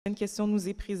Une question nous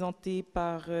est présentée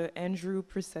par Andrew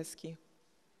Prusesky.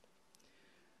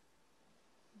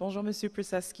 Bonjour, Monsieur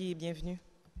Prusesky, et bienvenue.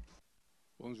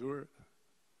 Bonjour.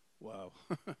 Wow.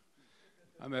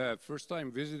 I'm a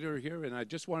first-time visitor here, and I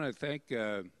just want to thank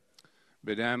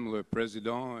Madame le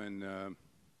Président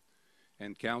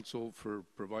and Council for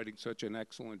providing such an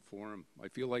excellent forum. I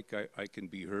feel like I can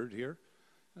be heard here.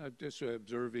 Just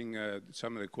observing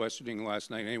some of the questioning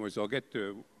last night. Anyways, I'll get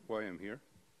to why I'm here.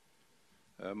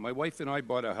 My wife and I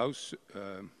bought a house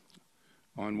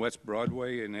on West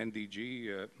Broadway in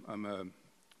NDG. I'm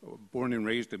born and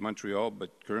raised in Montreal,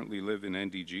 but currently live in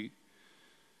NDG.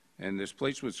 And this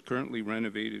place was currently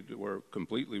renovated, or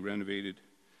completely renovated,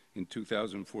 in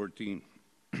 2014.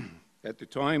 At the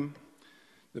time,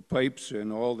 the pipes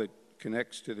and all that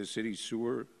connects to the city's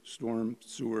sewer, storm,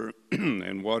 sewer,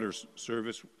 and water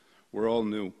service were all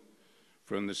new,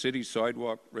 from the city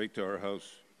sidewalk right to our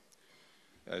house.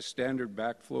 A standard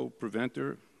backflow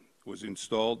preventer was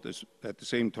installed at the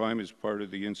same time as part of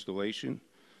the installation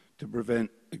to prevent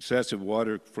excessive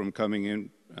water from coming in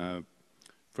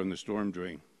from the storm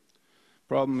drain.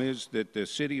 Problem is that the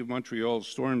City of Montreal's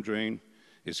storm drain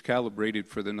is calibrated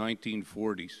for the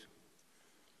 1940s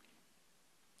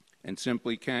and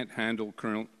simply can't handle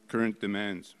current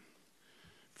demands.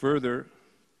 Further,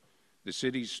 the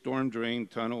city's storm drain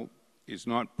tunnel is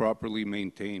not properly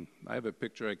maintained. I have a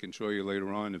picture I can show you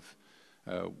later on of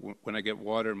when I get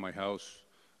water in my house.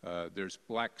 There's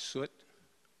black soot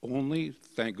only.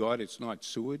 Thank God it's not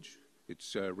sewage.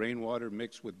 It's rainwater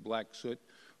mixed with black soot,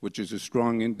 which is a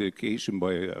strong indication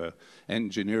by an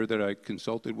engineer that I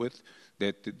consulted with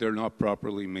that they're not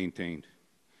properly maintained.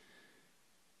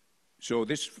 So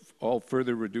this all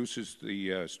further reduces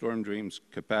the storm drain's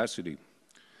capacity.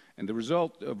 And the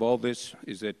result of all this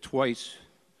is that twice,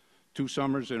 2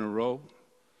 summers in a row,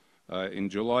 in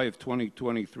July of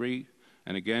 2023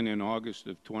 and again in August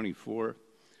of 24,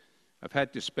 I've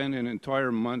had to spend an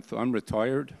entire month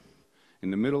unretired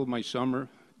in the middle of my summer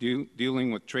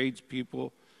dealing with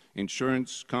tradespeople,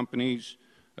 insurance companies,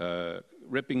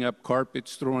 ripping up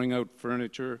carpets, throwing out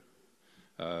furniture.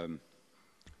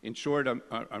 In short,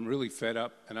 I'm really fed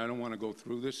up, and I don't want to go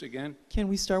through this again. Can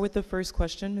we start with the first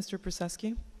question, Mr.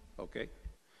 Prusesky? Okay.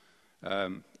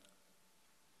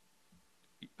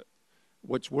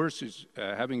 What's worse is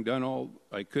having done all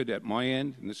I could at my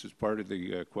end, and this is part of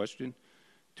the question,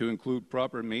 to include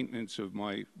proper maintenance of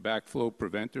my backflow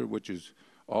preventer, which is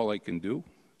all I can do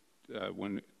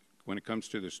when it comes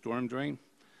to the storm drain.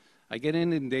 I get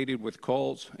inundated with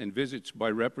calls and visits by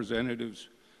representatives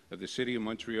of the City of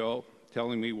Montreal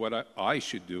telling me what I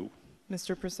should do.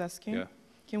 Mr. Prusesky? Yeah.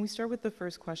 Can we start with the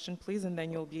first question, please, and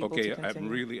then you'll be able to continue.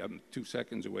 Okay, I'm 2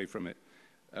 seconds away from it.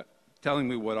 Telling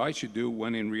me what I should do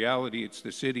when in reality it's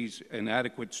the city's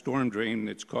inadequate storm drain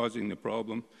that's causing the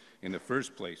problem in the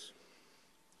first place.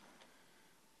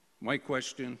 My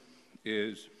question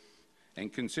is,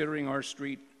 and considering our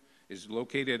street is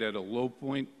located at a low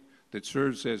point that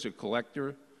serves as a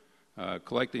collector,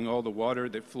 collecting all the water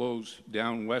that flows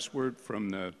down westward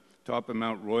from the top of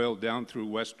Mount Royal down through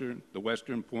the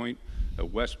western point of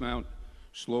Westmount,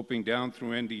 sloping down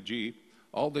through NDG.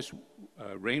 All this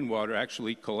rainwater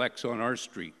actually collects on our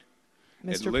street.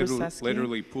 Mr. It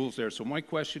literally pools there. So my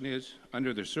question is,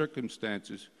 under the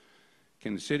circumstances,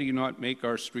 can the city not make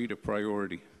our street a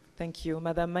priority? Thank you.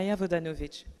 Madame Maya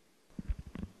Vodanovic.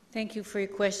 Thank you for your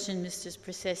question, Mr.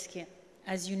 Prusesky.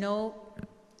 As you know,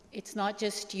 it's not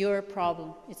just your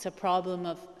problem. It's a problem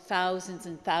of thousands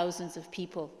and thousands of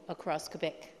people across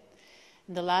Quebec.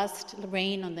 In the last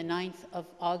rain on the 9th of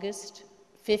August,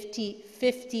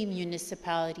 50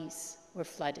 municipalities were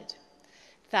flooded.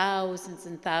 Thousands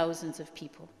and thousands of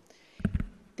people.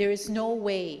 There is no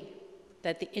way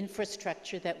that the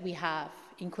infrastructure that we have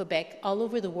in Quebec, all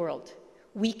over the world,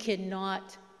 we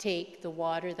cannot take the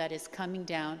water that is coming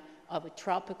down of a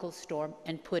tropical storm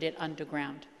and put it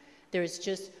underground. There is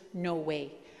just no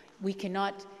way. We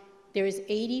cannot, there's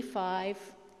 85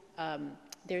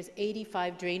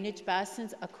 drainage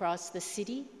basins across the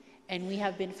city, and we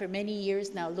have been for many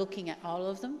years now looking at all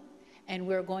of them, and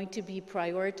we're going to be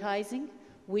prioritizing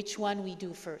which one we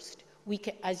do first.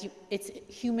 It's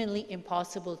humanly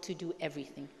impossible to do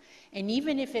everything. And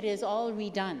even if it is all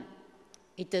redone,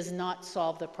 it does not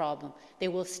solve the problem.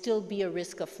 There will still be a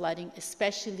risk of flooding,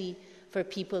 especially for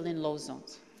people in low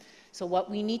zones. So what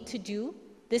we need to do,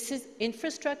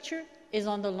 infrastructure is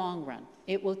on the long run.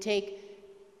 It will take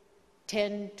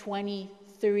 10, 20,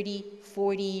 30,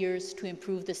 40 years to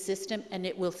improve the system, and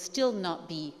it will still not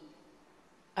be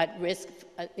at risk.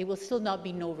 It will still not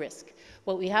be no risk.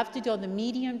 What we have to do on the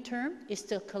medium term is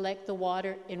to collect the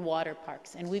water in water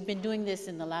parks. And we've been doing this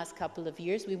in the last couple of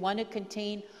years. We want to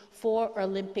contain 4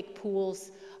 Olympic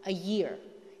pools a year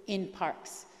in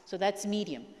parks. So that's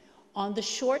medium. On the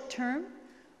short term,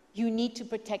 you need to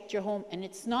protect your home. And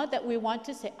it's not that we want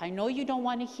to say, I know you don't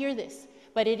want to hear this,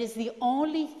 but it is the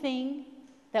only thing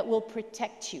that will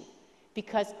protect you.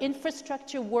 Because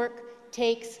infrastructure work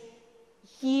takes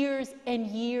years and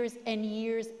years and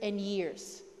years and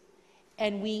years.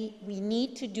 And we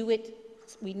need to do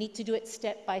it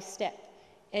step by step.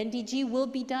 NDG will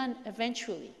be done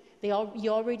eventually. You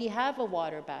already have a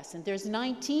water basin. There's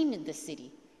 19 in the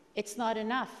city. It's not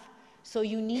enough. So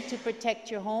you need to protect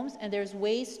your homes, and there's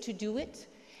ways to do it.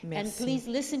 Merci. And please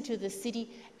listen to the city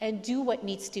and do what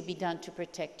needs to be done to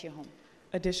protect your home.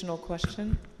 Additional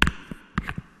question?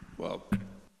 Well,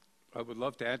 I would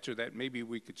love to answer that. Maybe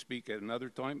we could speak at another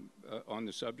time on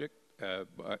the subject.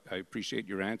 I appreciate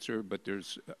your answer, but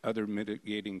there's other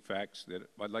mitigating facts that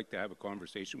I'd like to have a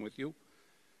conversation with you.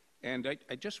 And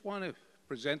I just want to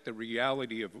present the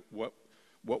reality of what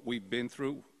we've been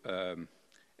through.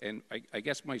 And I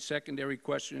guess my secondary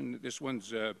question, this one's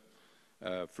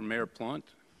for Mayor Plante.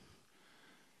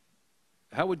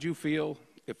 How would you feel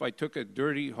if I took a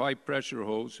dirty, high-pressure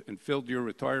hose and filled your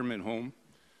retirement home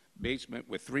basement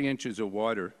with 3 inches of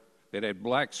water that had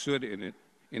black soot in it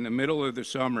in the middle of the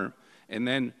summer, and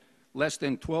then less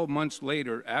than 12 months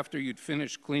later, after you'd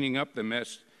finished cleaning up the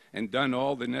mess and done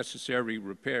all the necessary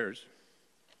repairs,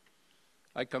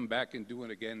 I come back and do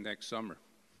it again next summer?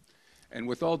 And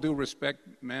with all due respect,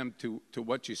 ma'am, to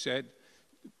what you said,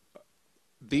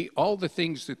 all the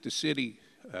things that the city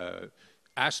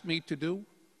asked me to do,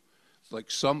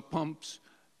 like sump pumps,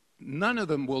 none of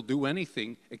them will do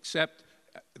anything except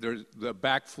there's the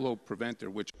backflow preventer,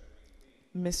 which...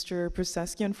 Mr.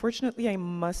 Pruseski, unfortunately, I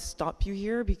must stop you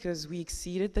here because we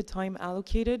exceeded the time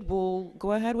allocated. We'll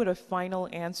go ahead with a final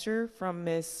answer from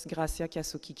Ms. Gracia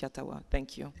Kiasuki-Katawa.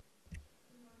 Thank you.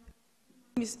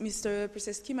 Mr.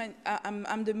 Pruseski,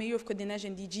 I'm the mayor of Côte-des-Neiges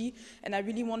NDG, and I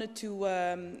really wanted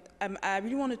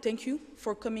to thank you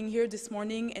for coming here this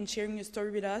morning and sharing your story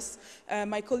with us.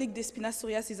 My colleague Despina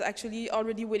Sorias is actually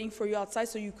already waiting for you outside,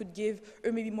 so you could give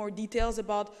her maybe more details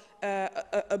about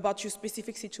your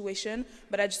specific situation.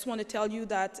 But I just want to tell you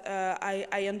that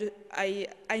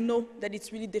I know that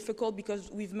it's really difficult because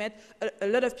we've met a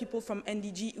lot of people from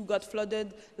NDG who got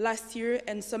flooded last year,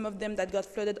 and some of them that got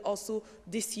flooded also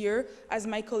this year. As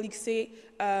my colleagues say,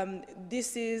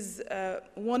 this is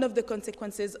one of the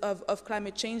consequences of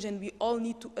climate change, and we all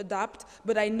need to adapt.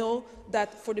 But I know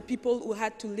that for the people who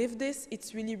had to live this,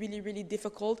 it's really, really, really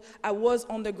difficult. I was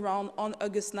on the ground on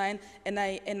August 9, and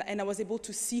I was able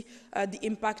to see the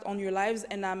impact on your lives.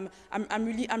 And I'm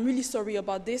really sorry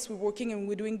about this. We're working and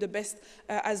we're doing the best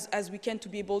as we can to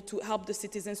be able to help the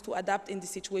citizens to adapt in this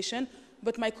situation.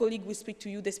 But my colleague will speak to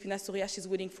you, Despina Soria. She's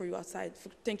waiting for you outside.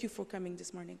 Thank you for coming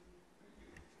this morning.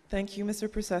 Thank you, Mr.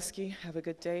 Pruseski. Have a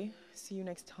good day. See you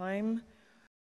next time.